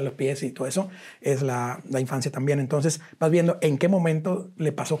de acá de los pies y todo eso es la infancia también. Entonces vas viendo en qué momento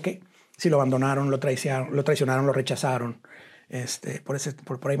le pasó qué, si lo abandonaron, lo traicionaron, lo rechazaron.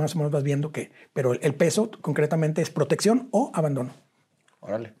 Por ahí más o menos vas viendo qué. Pero el peso concretamente es protección o abandono.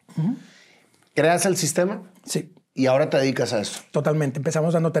 Órale. ¿Creas el sistema? Sí. Y ahora te dedicas a eso. Totalmente.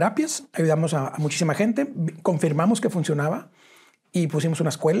 Empezamos dando terapias, ayudamos a muchísima gente, confirmamos que funcionaba. Y pusimos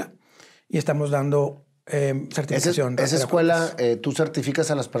una escuela y estamos dando certificación. Esa escuela, tú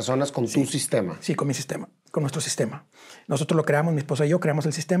certificas a las personas con tu sistema. Sí, con mi sistema, con nuestro sistema. Nosotros lo creamos, mi esposa y yo creamos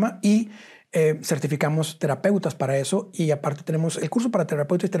el sistema y certificamos terapeutas para eso. Y aparte tenemos el curso para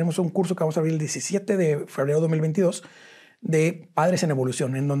terapeutas. Tenemos un curso que vamos a abrir el 17 de febrero de 2022 de Padres en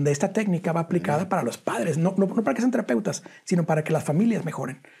Evolución, en donde esta técnica va aplicada para los padres, no para que sean terapeutas, sino para que las familias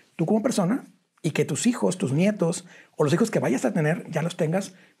mejoren. Tú como persona y que tus hijos, tus nietos o los hijos que vayas a tener ya los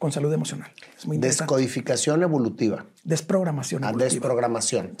tengas con salud emocional. Es muy interesante. Descodificación evolutiva. Desprogramación evolutiva.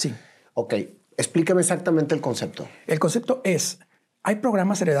 Desprogramación. Sí. Ok. Explícame exactamente el concepto. El concepto es, hay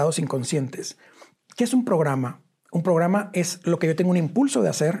programas heredados inconscientes. ¿Qué es un programa? Un programa es lo que yo tengo un impulso de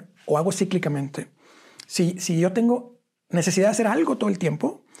hacer o hago cíclicamente. Si yo tengo necesidad de hacer algo todo el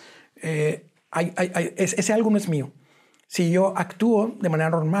tiempo, ese algo no es mío. Si yo actúo de manera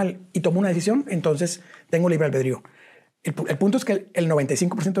normal y tomo una decisión, entonces tengo libre albedrío. El punto es que el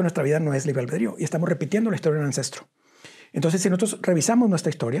 95% de nuestra vida no es libre albedrío y estamos repitiendo la historia de un ancestro. Entonces, si nosotros revisamos nuestra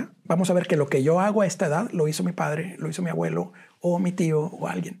historia, vamos a ver que lo que yo hago a esta edad lo hizo mi padre, lo hizo mi abuelo o mi tío o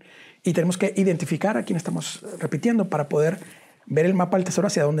alguien. Y tenemos que identificar a quién estamos repitiendo para poder ver el mapa del tesoro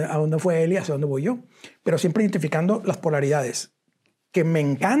hacia a dónde fue él y hacia dónde voy yo. Pero siempre identificando las polaridades. Que me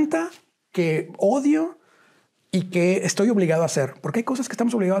encanta, que odio y qué estoy obligado a hacer. Porque hay cosas que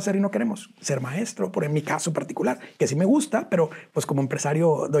estamos obligados a hacer y no queremos. Ser maestro, por en mi caso particular, que sí me gusta, pero pues como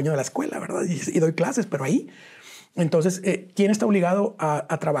empresario dueño de la escuela, ¿verdad? Y doy clases, pero ahí. Entonces, ¿quién está obligado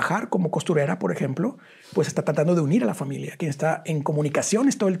a trabajar como costurera, por ejemplo? Pues está tratando de unir a la familia. Quien está en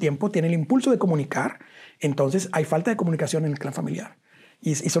comunicaciones todo el tiempo tiene el impulso de comunicar. Entonces, hay falta de comunicación en el clan familiar.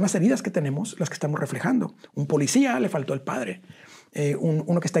 Y son las heridas que tenemos las que estamos reflejando. Un policía le faltó el padre.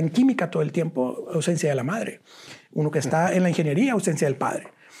 Uno que está en química todo el tiempo, ausencia de la madre. Uno que está en la ingeniería, ausencia del padre.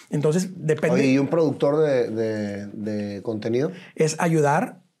 Entonces, depende. Oye, ¿y un productor de contenido? Es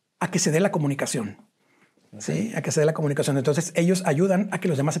ayudar a que se dé la comunicación. Okay. Sí, a que se dé la comunicación. Entonces, ellos ayudan a que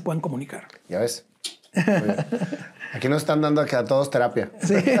los demás se puedan comunicar. Ya ves. Aquí nos están dando a todos terapia.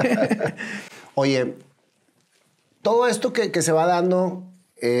 Sí. Oye, todo esto que se va dando,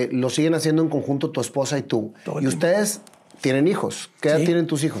 lo siguen haciendo en conjunto tu esposa y tú. Y ustedes tienen hijos. ¿Qué edad tienen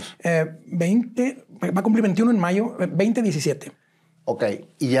tus hijos? 20, va a cumplir 21 en mayo, 20, 17. Ok.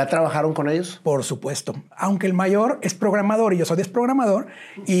 ¿Y ya trabajaron con ellos? Por supuesto. Aunque el mayor es programador y yo soy desprogramador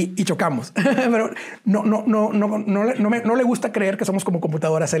y chocamos. Pero no le gusta creer que somos como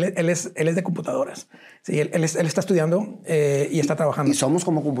computadoras. Él es de computadoras. Sí, él está estudiando y está trabajando. ¿Y somos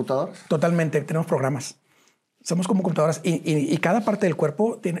como computadoras? Totalmente. Tenemos programas. Somos como computadoras y cada parte del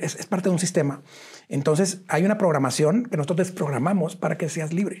cuerpo es parte de un sistema. Entonces hay una programación que nosotros desprogramamos para que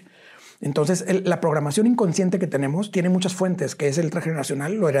seas libre. Entonces la programación inconsciente que tenemos tiene muchas fuentes, que es el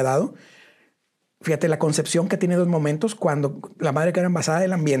transgeneracional, lo heredado. Fíjate, la concepción que tiene dos momentos, cuando la madre queda embarazada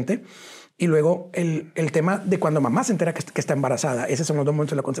del ambiente y luego el tema de cuando mamá se entera que está embarazada. Esos son los dos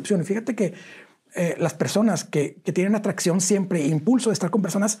momentos de la concepción. Y fíjate que las personas que tienen atracción siempre, impulso de estar con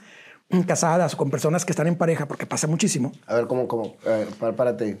personas casadas o con personas que están en pareja, porque pasa muchísimo. A ver, ¿cómo?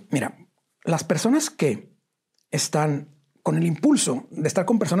 Párate. Mira, las personas que están con el impulso de estar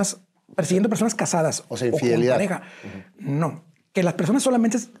con personas, persiguiendo personas casadas o sea, infidelidad. O con pareja, no. Que las personas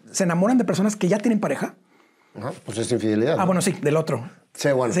solamente se enamoran de personas que ya tienen pareja. Ajá, pues es infidelidad. Ah, ¿no? Bueno, sí, del otro.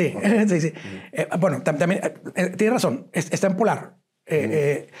 Sí, bueno. Sí, okay. Sí. Bueno, también tienes razón, está en polar.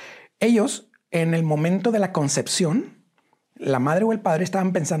 Ellos, en el momento de la concepción, la madre o el padre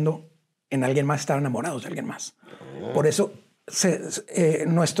estaban pensando en alguien más, estaban enamorados de alguien más. Por eso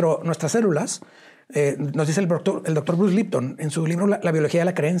nuestras células, nos dice el doctor Bruce Lipton en su libro La biología de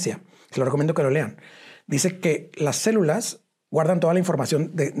la creencia, se lo recomiendo que lo lean, dice que las células guardan toda la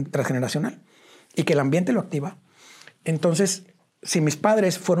información transgeneracional y que el ambiente lo activa. Entonces, si mis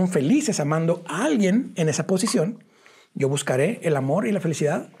padres fueron felices amando a alguien en esa posición, yo buscaré el amor y la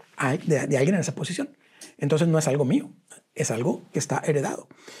felicidad de alguien en esa posición. Entonces no es algo mío, es algo que está heredado.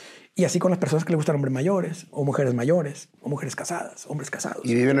 Y así con las personas que les gustan hombres mayores o mujeres casadas, hombres casados.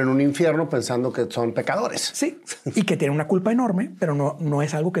 Y viven en un infierno pensando que son pecadores. Sí, y que tienen una culpa enorme, pero no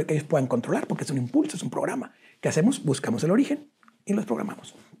es algo que ellos puedan controlar porque es un impulso, es un programa. ¿Qué hacemos? Buscamos el origen y lo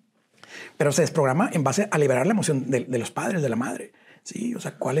desprogramamos. Pero se desprograma en base a liberar la emoción de los padres, de la madre. Sí, o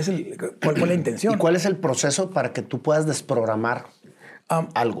sea, ¿cuál fue la intención? ¿Y cuál es el proceso para que tú puedas desprogramar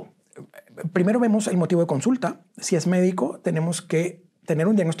algo? Primero vemos el motivo de consulta. Si es médico, tenemos que tener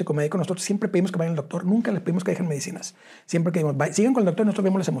un diagnóstico médico. Nosotros siempre pedimos que vayan al doctor, nunca les pedimos que dejen medicinas. Siempre que digamos, sigan con el doctor, nosotros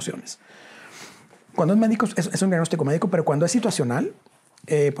vemos las emociones. Cuando es médico, es un diagnóstico médico, pero cuando es situacional,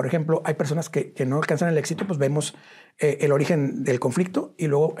 por ejemplo, hay personas que no alcanzan el éxito, pues vemos el origen del conflicto y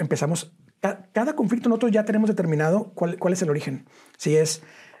luego empezamos. Cada conflicto nosotros ya tenemos determinado cuál es el origen. Si es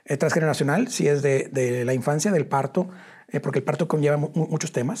transgeneracional, si es de la infancia, del parto, porque el parto conlleva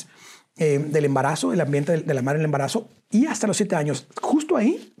muchos temas, del embarazo, el ambiente de la madre en el embarazo y hasta los 7 años. Justo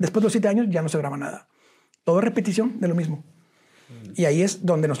ahí, después de los 7 años, ya no se graba nada. Todo es repetición de lo mismo. Y ahí es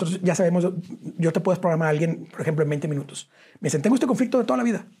donde nosotros ya sabemos, yo te puedo programar a alguien, por ejemplo, en 20 minutos. Me dicen, tengo este conflicto de toda la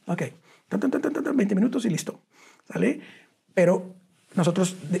vida. Ok, 20 minutos y listo. ¿Sale? Pero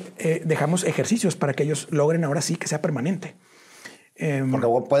nosotros dejamos ejercicios para que ellos logren ahora sí que sea permanente. Porque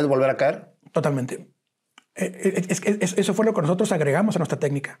puedes volver a caer. Totalmente. Eso fue lo que nosotros agregamos a nuestra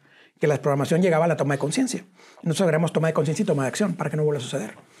técnica, que la programación llegaba a la toma de conciencia. Nosotros agregamos toma de conciencia y toma de acción para que no vuelva a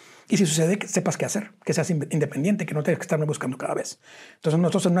suceder. Y si sucede, que sepas qué hacer, que seas independiente, que no tengas que estarme buscando cada vez. Entonces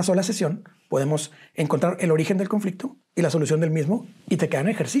nosotros en una sola sesión podemos encontrar el origen del conflicto y la solución del mismo y te quedan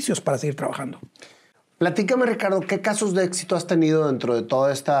ejercicios para seguir trabajando. Platícame, Ricardo, ¿qué casos de éxito has tenido dentro de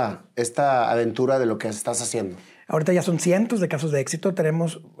toda esta aventura de lo que estás haciendo? Ahorita ya son cientos de casos de éxito.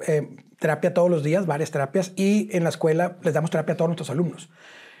 Tenemos terapia todos los días, varias terapias, y en la escuela les damos terapia a todos nuestros alumnos.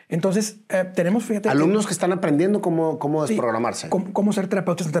 Entonces, tenemos, fíjate... Alumnos que están aprendiendo cómo desprogramarse. Cómo ser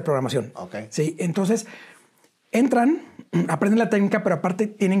terapeutas de programación. Okay. Sí, entonces, entran, aprenden la técnica, pero aparte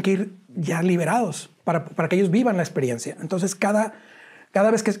tienen que ir ya liberados para que ellos vivan la experiencia. Entonces, cada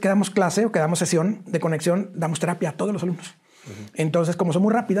cada vez que damos clase o que damos sesión de conexión, damos terapia a todos los alumnos. Entonces, como son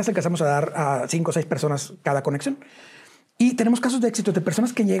muy rápidas, alcanzamos a dar a 5 o 6 personas cada conexión. Y tenemos casos de éxito de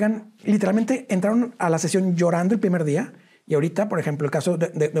personas que llegan, literalmente entraron a la sesión llorando el primer día. Y ahorita, por ejemplo, el caso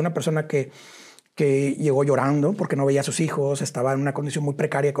de una persona que llegó llorando porque no veía a sus hijos, estaba en una condición muy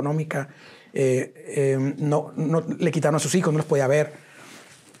precaria económica, no le quitaron a sus hijos, no los podía ver.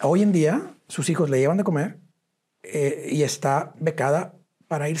 Hoy en día, sus hijos le llevan de comer y está becada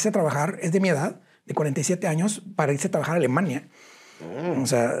para irse a trabajar. Es de mi edad, de 47 años, para irse a trabajar a Alemania. O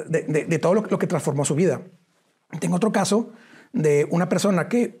sea, de todo lo que transformó su vida. Tengo otro caso de una persona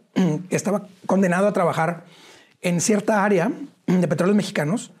que estaba condenado a trabajar en cierta área de petróleos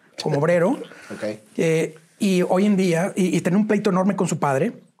mexicanos como obrero. Y hoy en día, y tenía un pleito enorme con su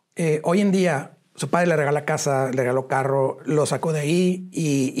padre. Hoy en día, su padre le regala casa, le regaló carro, lo sacó de ahí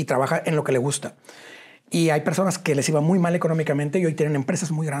y trabaja en lo que le gusta. Y hay personas que les iba muy mal económicamente y hoy tienen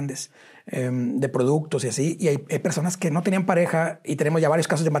empresas muy grandes de productos y así. Y hay personas que no tenían pareja y tenemos ya varios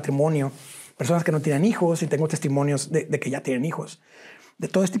casos de matrimonio. Personas que no tienen hijos y tengo testimonios de que ya tienen hijos. De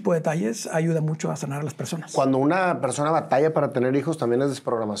todo este tipo de detalles ayuda mucho a sanar a las personas. Cuando una persona batalla para tener hijos, también es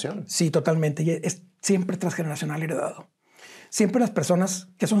desprogramación. Sí, totalmente. Y es siempre transgeneracional heredado. Siempre las personas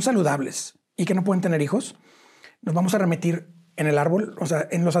que son saludables y que no pueden tener hijos, nos vamos a remitir en el árbol, o sea,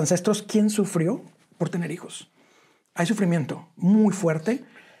 en los ancestros, quién sufrió por tener hijos. Hay sufrimiento muy fuerte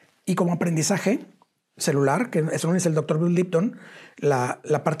y como aprendizaje celular, que eso lo dice el doctor Bill Lipton,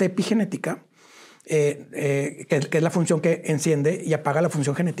 la parte epigenética, que es la función que enciende y apaga la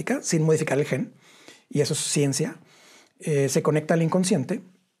función genética sin modificar el gen, y eso es ciencia, se conecta al inconsciente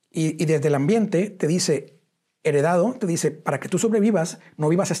y desde el ambiente te dice, heredado, te dice, para que tú sobrevivas, no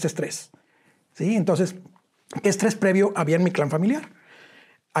vivas este estrés. ¿Sí? Entonces, ¿qué estrés previo había en mi clan familiar?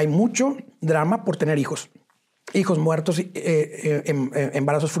 Hay mucho drama por tener hijos. Hijos muertos,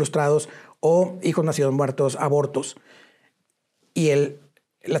 embarazos frustrados o hijos nacidos muertos, abortos. Y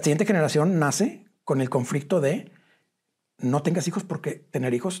la siguiente generación nace con el conflicto de no tengas hijos porque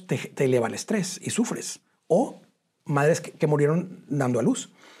tener hijos te eleva el estrés y sufres. O madres que murieron dando a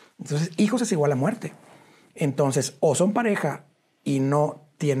luz. Entonces, hijos es igual a muerte. Entonces, o son pareja y no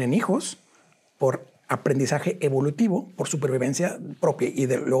tienen hijos por aprendizaje evolutivo, por supervivencia propia y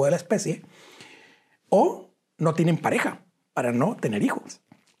luego de la especie, o no tienen pareja para no tener hijos.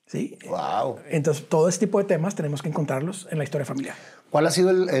 ¿Sí? Wow. Entonces, todo este tipo de temas tenemos que encontrarlos en la historia familiar. ¿Cuál ha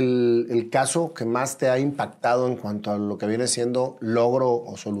sido el caso que más te ha impactado en cuanto a lo que viene siendo logro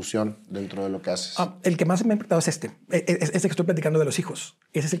o solución dentro de lo que haces? El que más me ha impactado es este que estoy platicando de los hijos.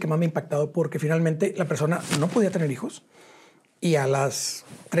 Ese es el que más me ha impactado porque finalmente la persona no podía tener hijos y a las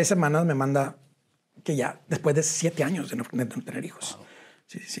 3 semanas me manda que ya, después de 7 años de no tener hijos. Wow.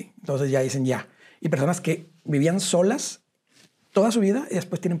 Sí. Entonces ya dicen ya. Y personas que vivían solas toda su vida y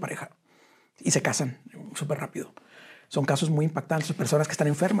después tienen pareja y se casan súper rápido. Son casos muy impactantes, personas que están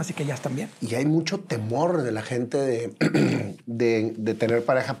enfermas y que ya están bien. Y hay mucho temor de la gente de tener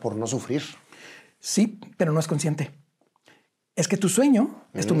pareja por no sufrir. Sí, pero no es consciente. Es que tu sueño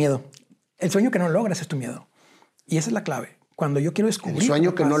es tu miedo. El sueño que no logras es tu miedo. Y esa es la clave. Cuando yo quiero descubrir... El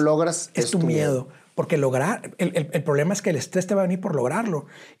sueño que no logras es tu miedo. Porque el problema es que el estrés te va a venir por lograrlo.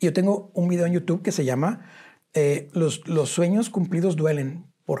 Y yo tengo un video en YouTube que se llama los sueños cumplidos duelen.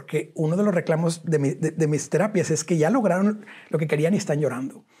 Porque uno de los reclamos de mis terapias es que ya lograron lo que querían y están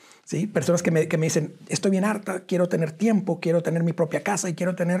llorando. ¿Sí? Personas que me dicen, estoy bien harta, quiero tener tiempo, quiero tener mi propia casa y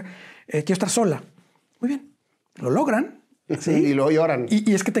quiero estar sola. Muy bien, lo logran. ¿Sí? Y luego lloran.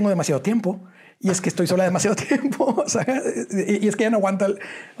 Y es que tengo demasiado tiempo. Y es que estoy sola demasiado tiempo. O sea, y es que ya no aguanto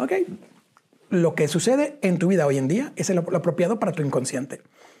Ok. Lo que sucede en tu vida hoy en día es lo apropiado para tu inconsciente.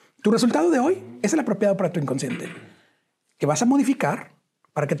 Tu resultado de hoy es el apropiado para tu inconsciente. Que vas a modificar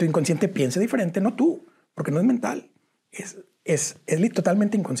para que tu inconsciente piense diferente, no tú, porque no es mental, es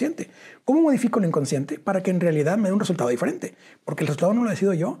totalmente inconsciente. ¿Cómo modifico lo inconsciente para que en realidad me dé un resultado diferente? Porque el resultado no lo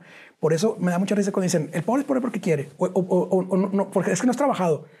decido yo. Por eso me da mucha risa cuando dicen, el pobre es pobre porque quiere, o no, porque es que no has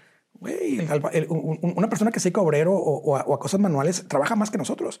trabajado. Güey, una persona que se dedica a obrero o a cosas manuales trabaja más que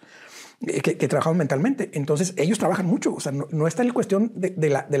nosotros, que trabajamos mentalmente. Entonces ellos trabajan mucho. O sea, no está en la cuestión de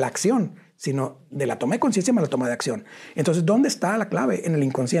la acción, sino de la toma de conciencia más la toma de acción. Entonces, ¿dónde está la clave? En el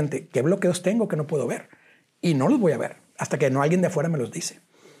inconsciente. ¿Qué bloqueos tengo que no puedo ver? Y no los voy a ver hasta que no alguien de afuera me los dice.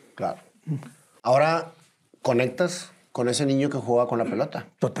 Claro. Ahora conectas con ese niño que jugaba con la pelota.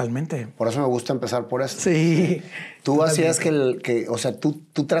 Totalmente. Por eso me gusta empezar por eso. Sí. Tú totalmente. hacías o sea,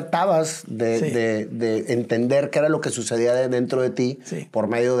 tú tratabas de entender qué era lo que sucedía dentro de ti por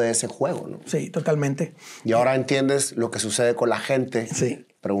medio de ese juego, ¿no? Sí, totalmente. Y ahora entiendes lo que sucede con la gente,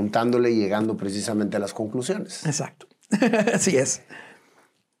 preguntándole y llegando precisamente a las conclusiones. Exacto. Así es.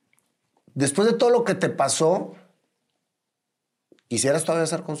 Después de todo lo que te pasó, ¿quisieras todavía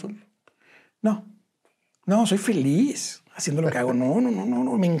ser cónsul? No, soy feliz haciendo lo que hago.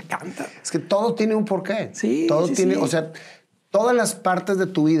 No, me encanta. Es que todo tiene un porqué. Sí, todo tiene, sí. O sea, todas las partes de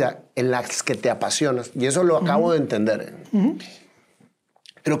tu vida en las que te apasionas, y eso lo acabo de entender.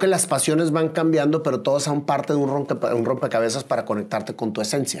 Creo que las pasiones van cambiando, pero todas son parte de un rompecabezas para conectarte con tu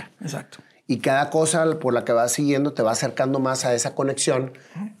esencia. Exacto. Y cada cosa por la que vas siguiendo te va acercando más a esa conexión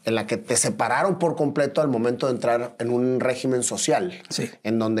en la que te separaron por completo al momento de entrar en un régimen social. Sí.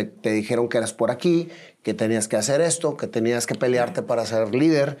 En donde te dijeron que eras por aquí, que tenías que hacer esto, que tenías que pelearte para ser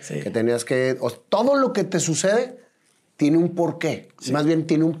líder, que tenías que... todo lo que te sucede tiene un porqué. Sí. Más bien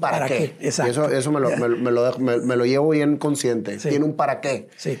tiene un para qué. Exacto. Y eso me lo llevo bien consciente. Sí. Tiene un para qué.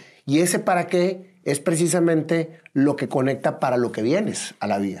 Sí. Y ese para qué es precisamente lo que conecta para lo que vienes a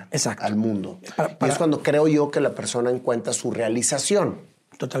la vida, exacto, al mundo. Y es cuando creo yo que la persona encuentra su realización.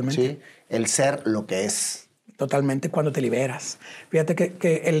 Totalmente. ¿Sí? El ser lo que es. Totalmente, cuando te liberas. Fíjate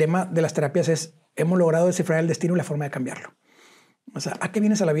que el lema de las terapias es: hemos logrado descifrar el destino y la forma de cambiarlo. O sea, ¿a qué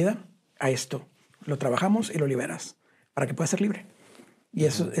vienes a la vida? A esto. Lo trabajamos y lo liberas para que puedas ser libre. Y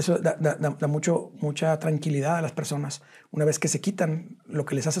eso da mucha tranquilidad a las personas. Una vez que se quitan lo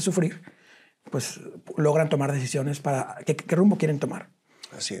que les hace sufrir, pues logran tomar decisiones para qué rumbo quieren tomar.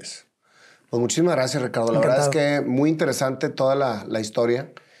 Así es. Pues muchísimas gracias, Ricardo. La verdad es que muy interesante toda la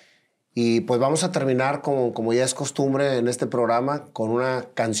historia. Y pues vamos a terminar, como ya es costumbre en este programa, con una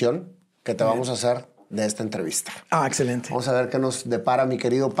canción que te vamos a hacer de esta entrevista. Ah, excelente. Vamos a ver qué nos depara mi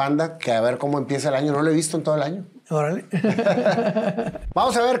querido Panda, que a ver cómo empieza el año. No lo he visto en todo el año. Órale.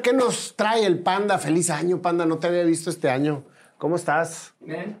 Vamos a ver qué nos trae el Panda. Feliz año, Panda. No te había visto este año. ¿Cómo estás?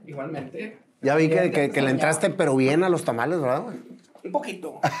 Bien, igualmente. Ya vi que le entraste, pero bien a los tamales, ¿verdad? Un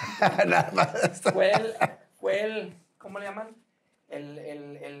poquito. Nada más. Fue el, ¿cómo le llaman?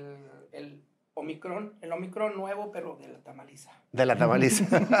 El Omicron nuevo, pero de la tamaliza. De la tamaliza.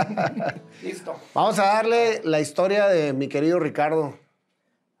 Listo. Vamos a darle la historia de mi querido Ricardo.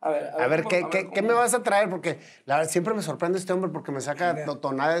 A ver, ¿qué me vas a traer? Porque la verdad, siempre me sorprende este hombre porque me saca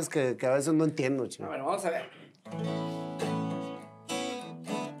tonades que a veces no entiendo, chico. Bueno, vamos a ver.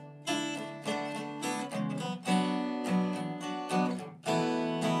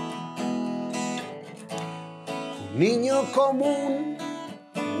 Un niño común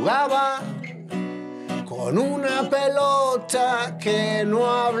jugaba con una pelota que no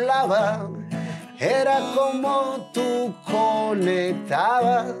hablaba. Era como tú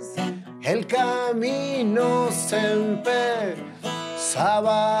conectabas, el camino se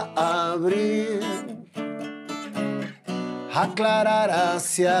empezaba a abrir, aclarar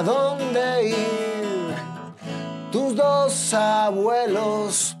hacia dónde ir. Tus dos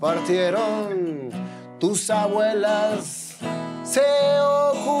abuelos partieron, tus abuelas se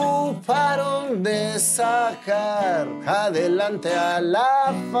ocuparon de sacar adelante a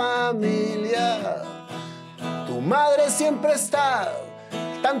la familia. Tu madre siempre está al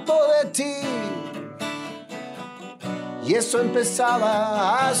tanto de ti y eso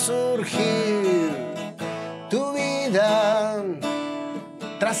empezaba a surgir. Tu vida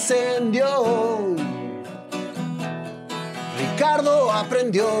trascendió. Ricardo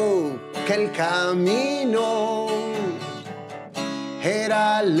aprendió que el camino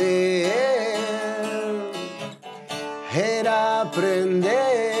era leer, era aprender.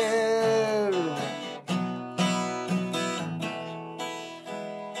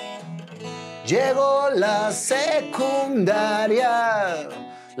 Llegó la secundaria,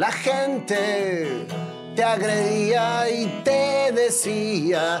 la gente te agredía y te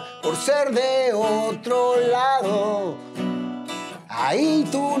decía por ser de otro lado. Ahí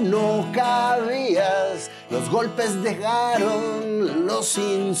tú no cabías, los golpes dejaron los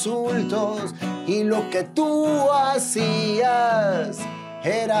insultos y lo que tú hacías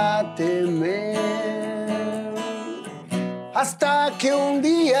era temer. Hasta que un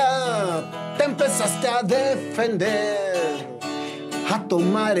día te empezaste a defender, a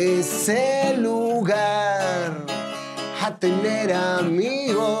tomar ese lugar, a tener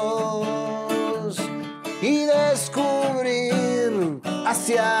amigos y descubrir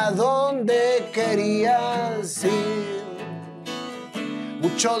hacia dónde querías ir.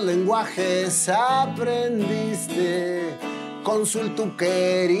 Muchos lenguajes aprendiste, cónsul tú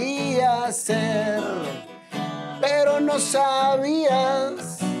querías ser, pero no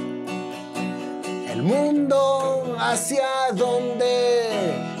sabías el mundo hacia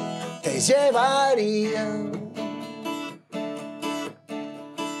dónde te llevaría.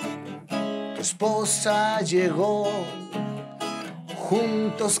 Tu esposa llegó,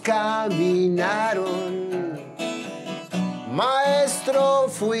 juntos caminaron, Maestro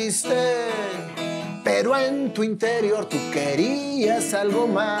fuiste, pero en tu interior tú querías algo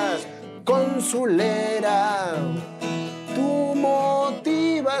más. Consulera, tu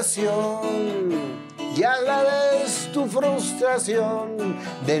motivación. Ya la ves tu frustración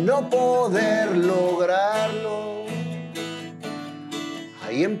de no poder lograrlo.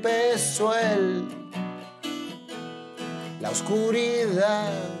 Ahí empezó la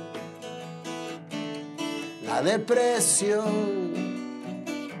oscuridad, la depresión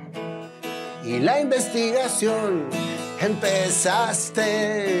y la investigación.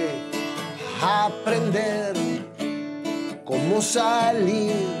 Empezaste a aprender cómo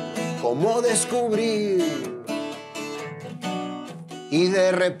salir, cómo descubrir. Y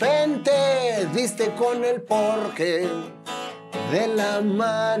de repente diste con el porqué de la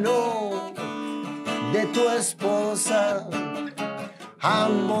mano de tu esposa.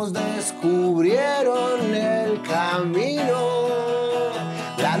 Ambos descubrieron el camino,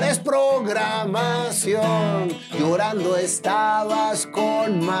 la desprogramación. Llorando estabas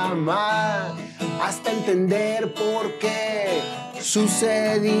con mamá hasta entender por qué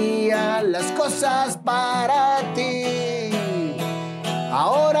sucedían las cosas para ti.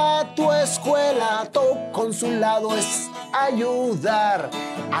 Ahora tu escuela, tu consulado es ayudar,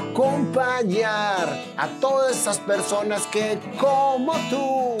 acompañar a todas esas personas que, como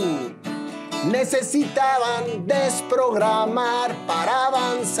tú, necesitaban desprogramar para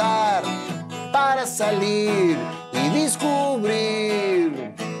avanzar, para salir y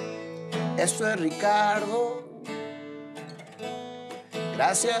descubrir. Eso es Ricardo.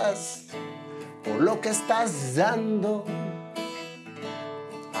 Gracias por lo que estás dando.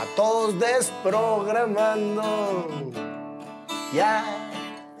 A todos desprogramando. Ya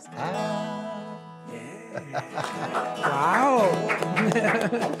está. ¡Wow!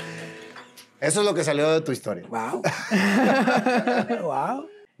 Eso es lo que salió de tu historia. ¡Wow! ¡Wow!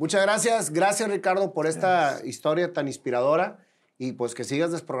 Muchas gracias. Gracias, Ricardo, por esta historia tan inspiradora. Y pues que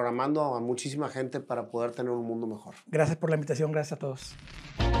sigas desprogramando a muchísima gente para poder tener un mundo mejor. Gracias por la invitación. Gracias a todos.